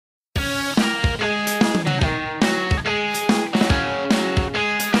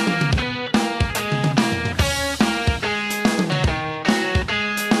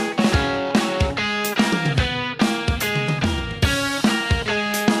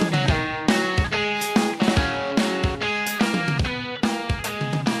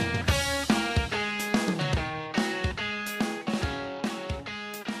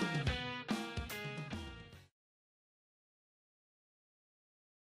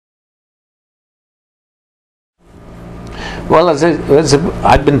Well, as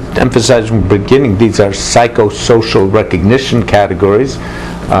I've been emphasizing from the beginning, these are psychosocial recognition categories.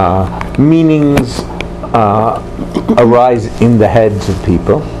 Meanings arise in the heads of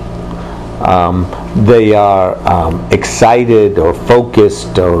people. They are excited or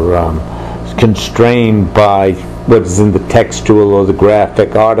focused or constrained by what is in the textual or the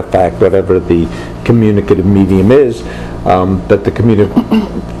graphic artifact, whatever the communicative medium is. But the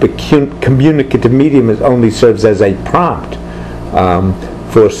communicative medium only serves as a prompt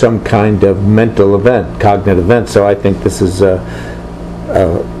for some kind of mental event, cognitive event. So I think this is the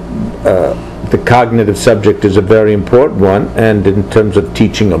cognitive subject is a very important one. And in terms of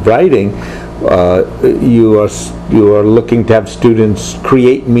teaching of writing, you are looking to have students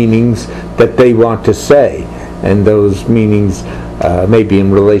create meanings that they want to say, and those meanings may be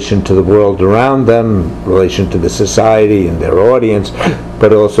in relation to the world around them, relation to the society and their audience,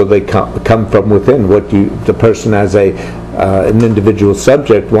 but also they come from within what the person as an individual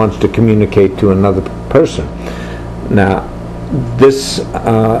subject wants to communicate to another person. Now, this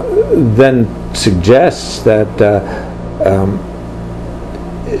then suggests that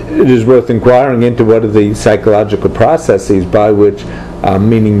it is worth inquiring into what are the psychological processes by which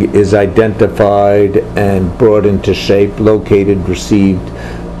meaning is identified and brought into shape, located, received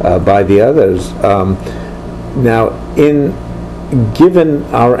by the others. Now, given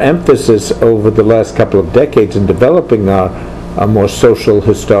our emphasis over the last couple of decades in developing our more social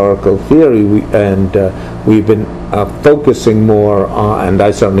historical theory, we've been focusing more on, and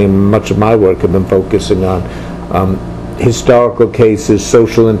I certainly, much of my work have been focusing on historical cases,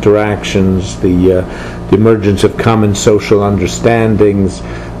 social interactions, the emergence of common social understandings.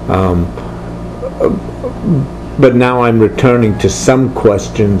 But now I'm returning to some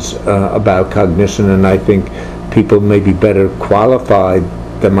questions about cognition, and I think people may be better qualified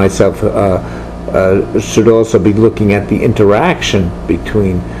than myself should also be looking at the interaction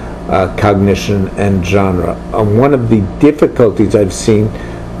between cognition and genre. One of the difficulties I've seen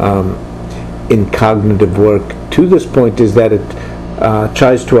in cognitive work to this point is that it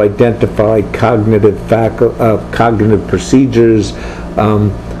tries to identify cognitive procedures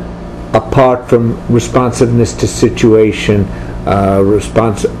apart from responsiveness to situation,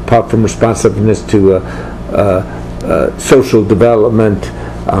 apart from responsiveness to social development,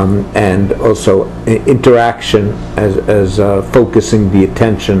 and also interaction as focusing the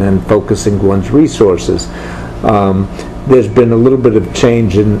attention and focusing one's resources. There's been a little bit of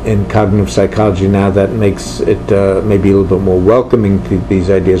change in cognitive psychology now that makes it maybe a little bit more welcoming to these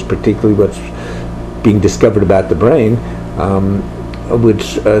ideas, particularly what's being discovered about the brain,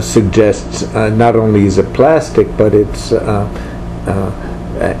 which suggests not only is it plastic, but it's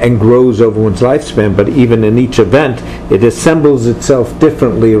and grows over one's lifespan, but even in each event, it assembles itself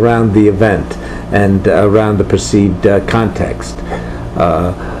differently around the event and around the perceived context.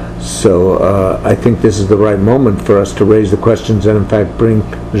 So I think this is the right moment for us to raise the questions and in fact bring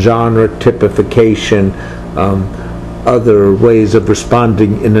genre, typification, other ways of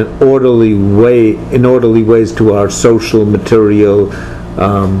responding in an orderly way, in orderly ways to our social, material,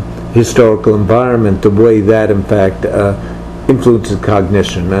 historical environment, the way that in fact influences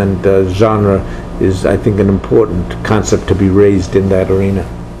cognition. And genre is, I think, an important concept to be raised in that arena.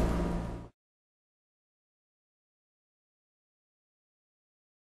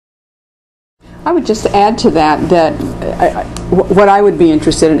 I would just add to that what I would be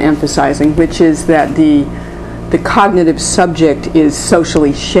interested in emphasizing, which is that the cognitive subject is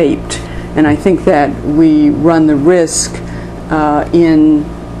socially shaped, and I think that we run the risk in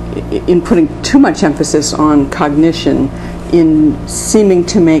putting too much emphasis on cognition in seeming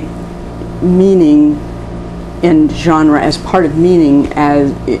to make meaning and genre as part of meaning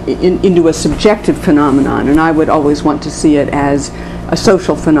as into a subjective phenomenon, and I would always want to see it as a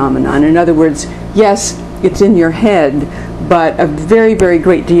social phenomenon. In other words, yes, it's in your head, but a very, very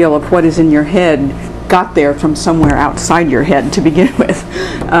great deal of what is in your head got there from somewhere outside your head to begin with.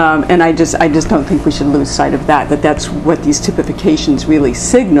 And I just don't think we should lose sight of that that's what these typifications really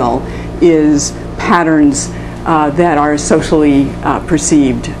signal, is patterns that are socially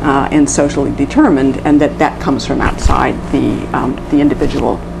perceived and socially determined, and that comes from outside the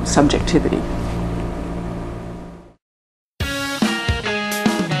individual subjectivity.